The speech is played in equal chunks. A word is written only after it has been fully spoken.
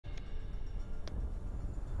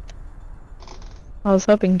I was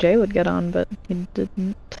hoping Jay would get on, but he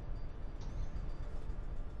didn't.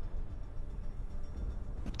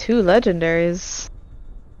 2 legendaries.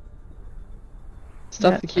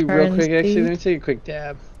 Stop the queue real quick, actually. Let me take a quick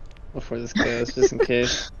dab before this goes, just in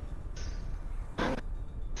case.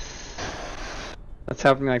 That's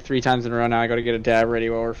happened like 3 times in a row now. I gotta get a dab ready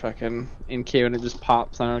while we're fucking in queue and it just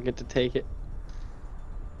pops and I don't get to take it.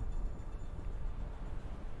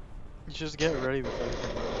 You just get ready before you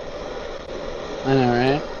come out. I know,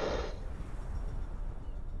 right?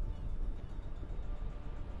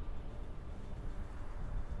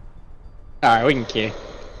 Alright, we can queue.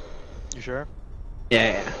 You sure?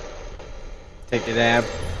 Yeah. Take the dab.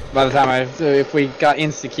 By the time if we got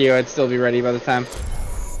insta queue, I'd still be ready by the time.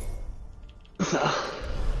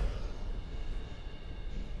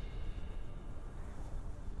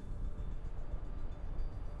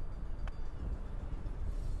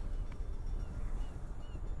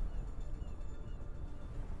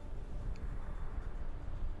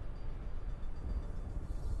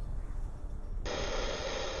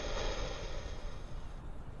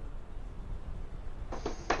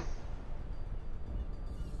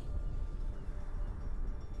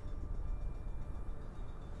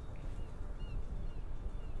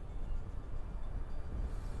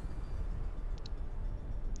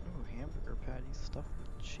 Hamburger patties stuffed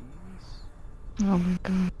with cheese. Oh my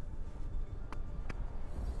god.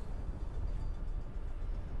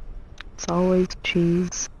 It's always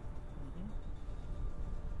cheese.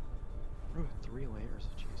 Ooh, 3 layers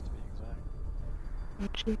of cheese to be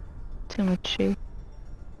exact. Cheese. Too much cheese.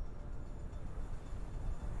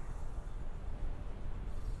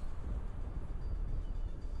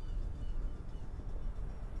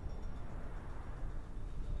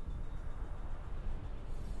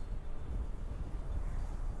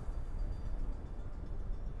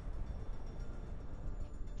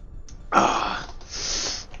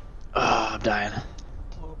 I'm dying.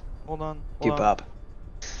 Oh, hold on. Queue pop.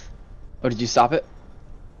 Oh, did you stop it?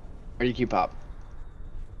 Or did you queue pop?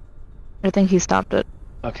 I think he stopped it.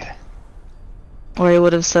 Okay. Or he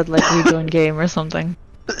would have said like rejoin game or something.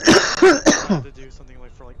 To do something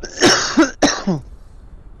like for like.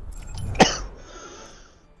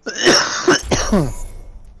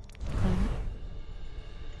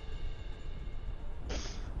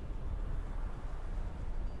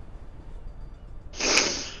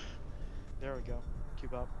 There we go.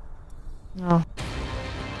 Cube up. Oh.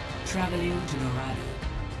 Traveling to Norado.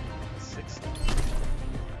 60.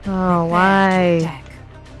 Oh, why?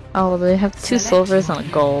 Oh, they have 2 silvers and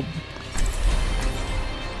a gold.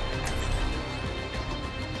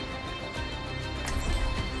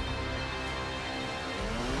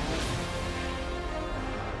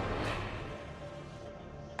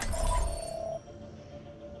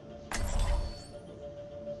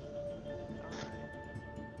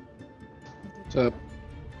 What's up?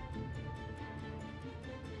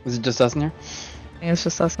 Is it just us in here? I think it's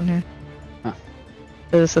just us in here. Huh.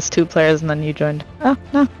 It was just 2 players and then you joined. Oh,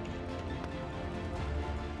 no.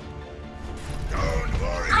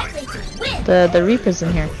 The Reaper's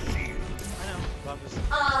in here.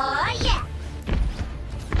 Yeah.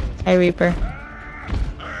 Hi, Reaper.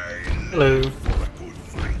 Hello.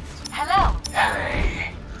 Hello.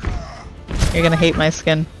 You're gonna hate my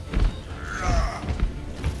skin.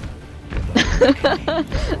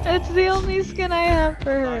 It's the only skin I have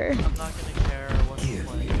for her. I'm not gonna care what you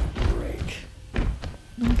play.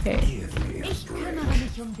 Okay.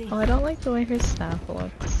 Oh, I don't like the way her staff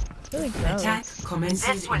looks. It's really gross. Attack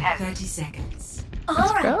commences in 30 seconds.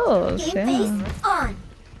 It's gross, yeah. On.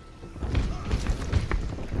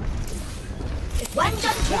 One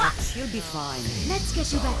jump watch. You'll be fine. Let's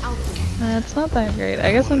get you back out there. It's not that great.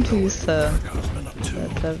 I guess I'm too used to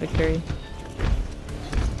victory.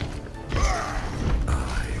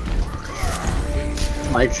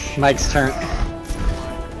 Mike's turn.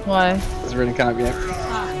 Why? It's really kind of yeah.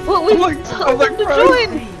 What? We told them to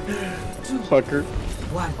join! Fucker.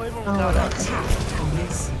 Oh, whatever.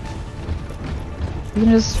 You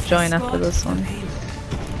can just join after this one.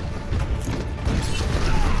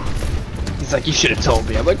 He's like, you should have told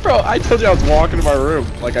me. I'm like, bro, I told you I was walking to my room.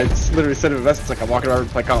 Like, I literally said in the message, like, I'm walking to my room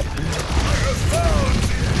to play comp.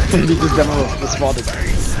 And he just never responded.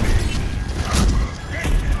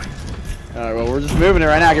 Alright, well, we're just moving it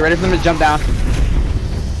right now. Get ready for them to jump down.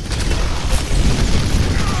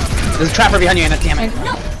 There's a trapper behind you, Anna, damn it.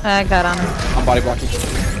 I got him. I'm body blocking.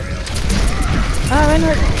 Oh,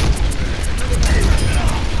 Reinhardt.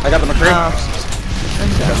 I got the McCree. Oh.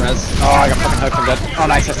 Oh, I got fucking hooked from dead. Oh,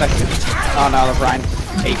 nice, nice, nice. Oh no, the Ryan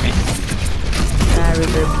ate me. I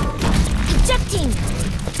regroup. Ejecting.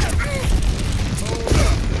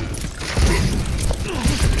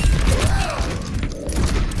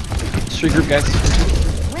 Let's regroup, guys.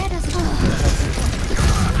 Where does it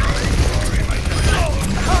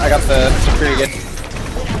I got the pretty good.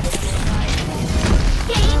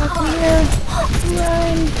 Game on.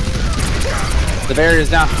 The barrier's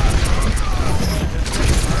down.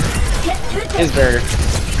 His barrier.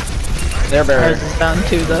 Their barrier. Ours is down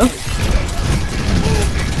too, though.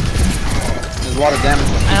 There's a lot of damage.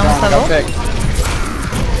 I almost have ult. Pick.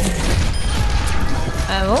 I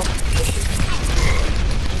have ult.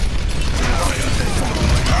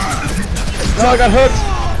 No, I got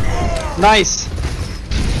hooked. Nice.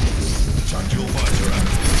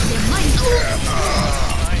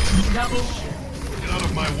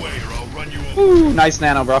 Ooh, nice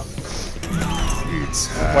nano, bro.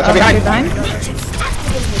 Watch out behind.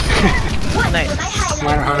 Nice.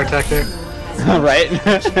 Minor heart attack there. Right?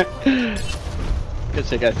 Good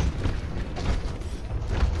shit, guys.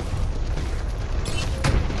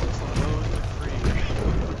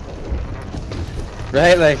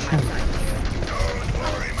 Right, like.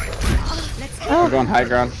 We're going high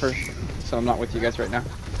ground first, so I'm not with you guys right now.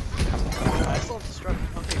 I still have destruction.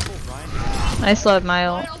 Okay, cool, Ryan. I still have my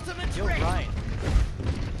ult. Yo, Ryan.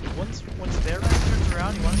 Once their Ryan turns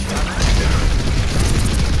around, you want to shot him?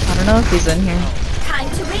 I don't know if he's in here. Time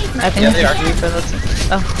to raise my I think Yeah, they it's are. Reaper that's in.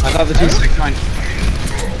 Oh, I thought the 2-6 mine.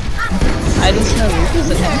 I just know Reaper's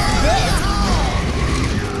in here.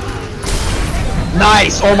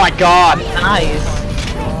 Nice! Oh my god! Nice.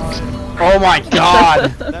 Oh my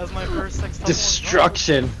god! That was my first Sextuple.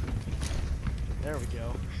 Destruction! There we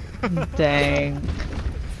go. Dang.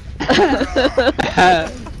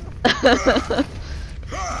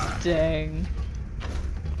 Dang.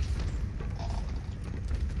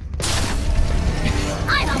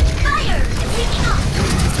 I'm on fire. Taking off.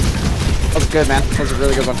 That was good, man. That was a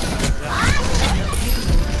really good one.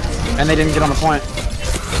 And they didn't get on the point.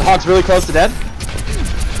 The Hog's really close to dead.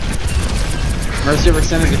 Mercy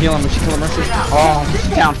overextended to heal him. We should kill the Mercy. Oh,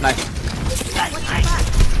 she's down. Nice.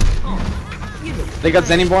 They got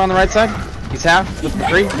Zenny Boy on the right side. He's half with the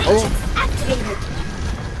 3. Oh.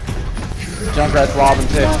 Junkrat's lobbing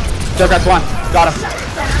too. Junkrat's 1. Got him.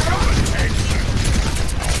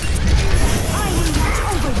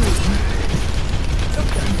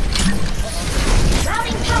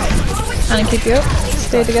 Trying to keep you up.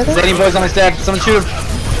 Stay together. Zenny Boy's almost dead. Someone shoot him.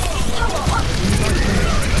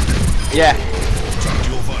 Yeah.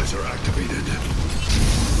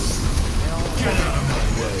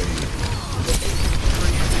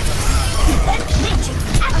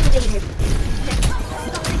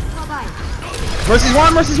 Mercy's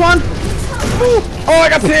 1, Mercy's 1! Woo. Oh, I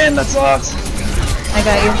got pinned, that sucks! I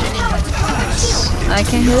got you. I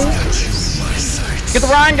can't heal you. Get the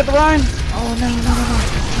Rhine, get the Rhine! Oh no, no, no, no.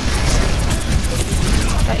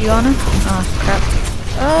 Got you on him? Oh, crap.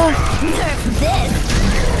 Oh!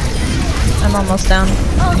 I'm almost down.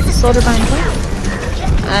 Soldier behind me.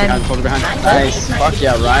 Behind, soldier behind. Nice. Fuck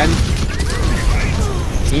yeah, Ryan.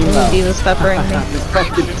 Team Ooh, up. D.va's peppering me.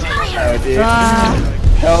 Fucking team, dude. Ah.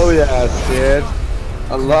 Hell yes, dude.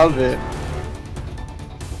 I love it.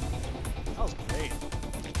 That was great.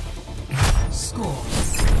 Score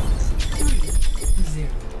 3-0.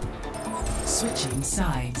 Switching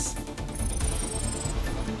sides.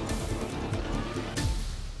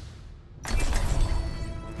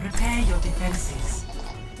 Prepare your defenses.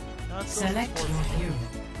 Now let's go Select for your hero.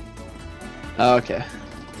 Okay.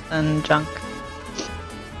 And junk.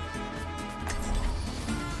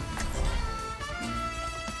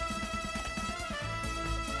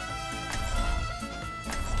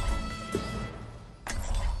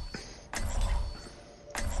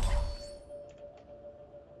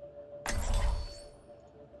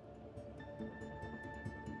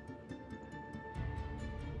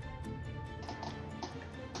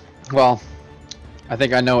 Well, I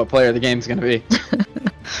think I know what player the game's gonna be.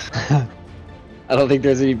 I don't think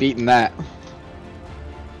there's any beating that.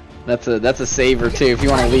 That's a saver too. If you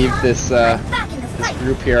want to leave this this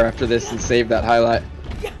group here after this and save that highlight,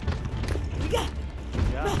 Yeah.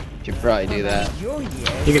 you should probably do that.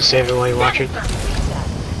 You can save it while you watch it.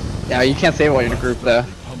 Yeah, you can't save it while you're in a group though.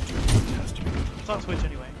 It's on Switch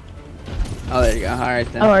anyway. Oh, there you go. All right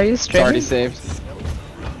then. Oh, are you It's streaming? already saved.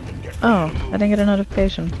 Oh, I didn't get a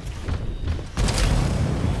notification.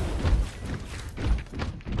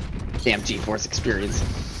 Damn GeForce experience.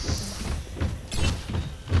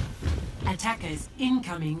 Attackers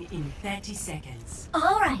incoming in 30 seconds.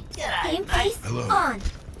 All right. Game face on.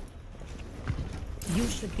 You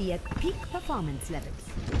should be at peak performance levels.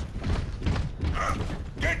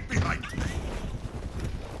 Get behind me!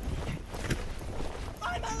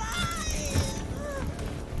 I'm alive!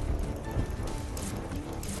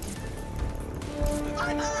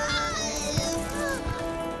 I'm alive!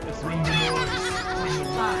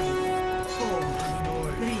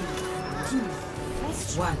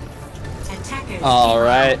 Attackers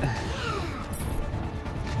Alright.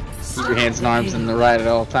 Keep your hands and arms in the right at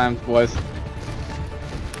all times, boys.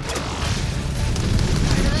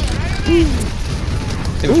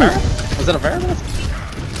 Did we fire? Was that a fire?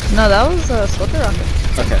 No, that was a Slipper Rocket.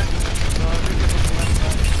 Okay.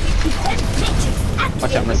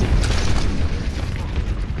 Watch out, Mercy.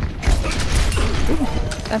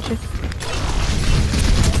 Gotcha.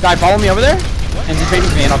 Guy, follow me over there, and just wait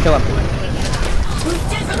with me, and I'll kill him.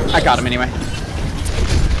 I got him anyway.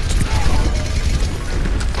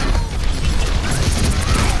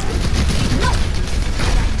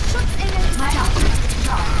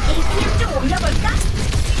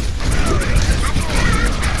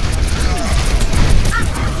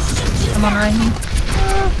 Come on, Ryan.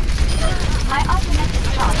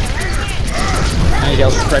 There you go,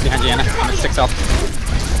 right behind you, Anna. I'm at 6 health.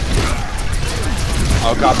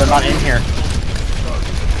 Oh god, they're not in here.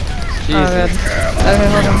 Jesus. Oh, good. Okay,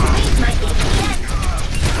 hold on.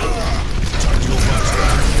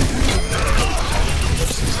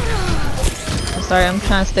 I'm sorry, I'm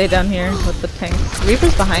trying to stay down here with the tanks.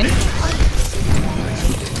 Reaper's behind.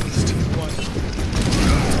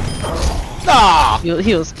 Ah! He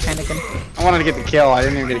was panicking. I wanted to get the kill. I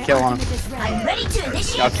didn't even get a kill on him. I'm ready to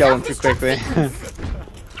initiate. I'll kill him too quickly.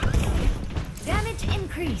 Damage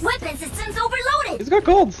increase. Weapon systems overloaded. He's got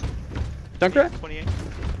golds. Junkrat? 28.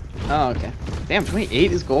 Oh, okay. Damn,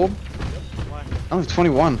 28 is gold? Why? Oh,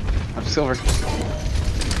 21. I'm silver.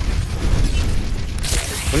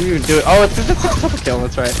 What are you even doing? Oh, it's a double kill,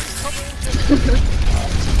 that's right.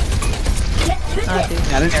 Ah, dude.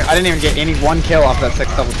 Yeah, I didn't even get any one kill off that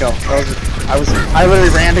double kill. I literally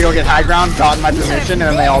ran to go get high ground, got in my position, and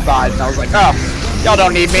then they all died. And I was like, oh, y'all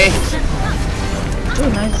don't need me. Ooh,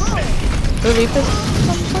 nice. The Reaper's.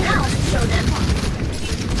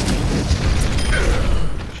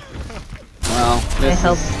 Well, I this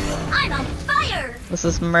help. is... I'm on fire. This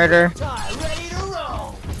is murder.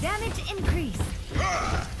 Damage increase.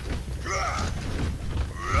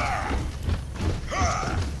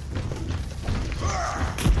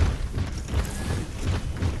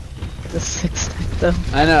 The 6-stack though.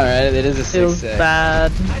 I know, right? It is a Feels 6-6.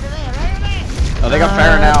 bad. Oh, they got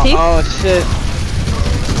fire now. Teeth? Oh, shit.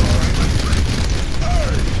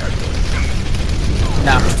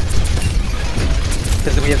 No.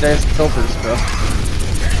 Because we have their filters, bro.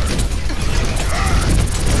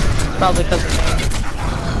 Probably because of me.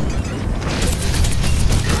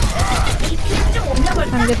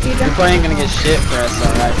 Trying to get feedback. People ain't gonna get shit for us,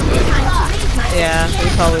 alright, dude. Yeah, we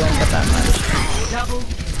probably won't get that much.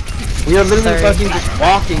 We are literally Sorry. fucking just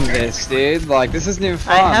walking this, dude. Like, this isn't even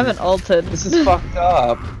fun. I haven't ulted. This is fucked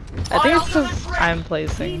up. I think it's because I'm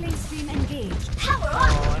placing. Healing stream engaged.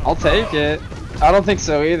 I'll take it. I don't think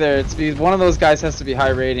so either. It's because one of those guys has to be high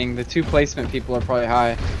rating. The 2 placement people are probably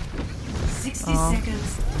high. 60 Oh.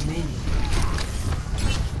 seconds remaining.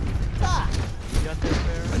 You got this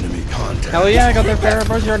there? Hell yeah, I got their Farrah,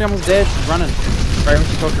 bro. She's already almost dead. She's running. Right when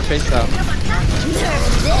she poked her face out.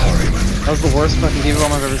 That was the worst fucking D.va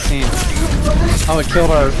bomb I've ever seen. Oh, it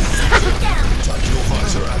killed our...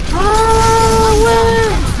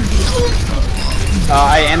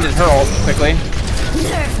 I ended her ult quickly.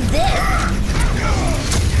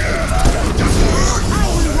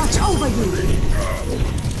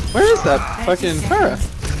 Where is that fucking Farrah?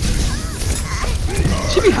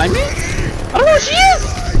 Is she behind me? I don't know where she is!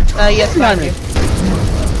 Yes, behind me.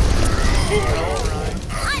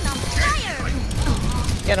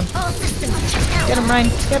 Get him. Get him, Ryan.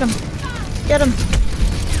 Get him. Get him.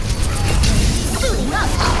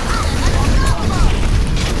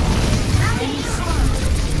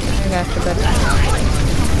 I got you, buddy.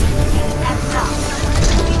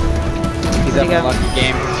 He's having a lucky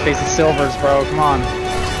game. He's facing silvers, bro. Come on.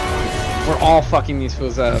 We're all fucking these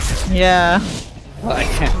fools up. Yeah. Like,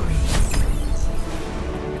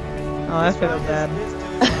 Oh, I feel bad.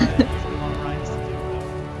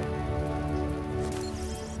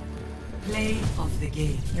 Play of the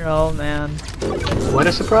game. You're old, man. What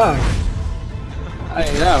a surprise.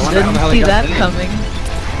 yeah, I wonder how the hell Didn't see he got that in. coming.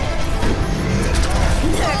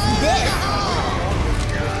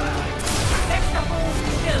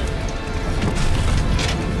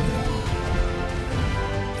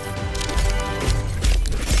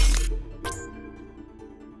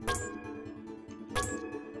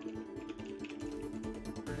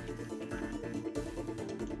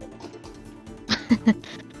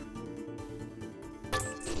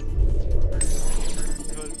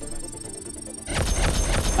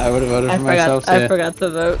 I would have voted for myself too. I forgot to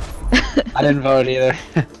vote. I didn't vote either.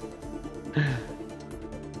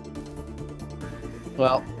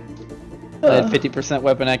 Well, I had 50%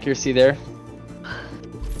 weapon accuracy there.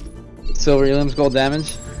 Silver Elim's gold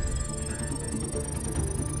damage.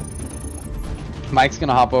 Mike's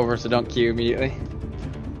gonna hop over, so don't queue immediately.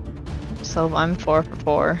 So I'm 4 for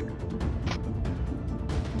 4.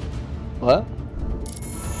 What?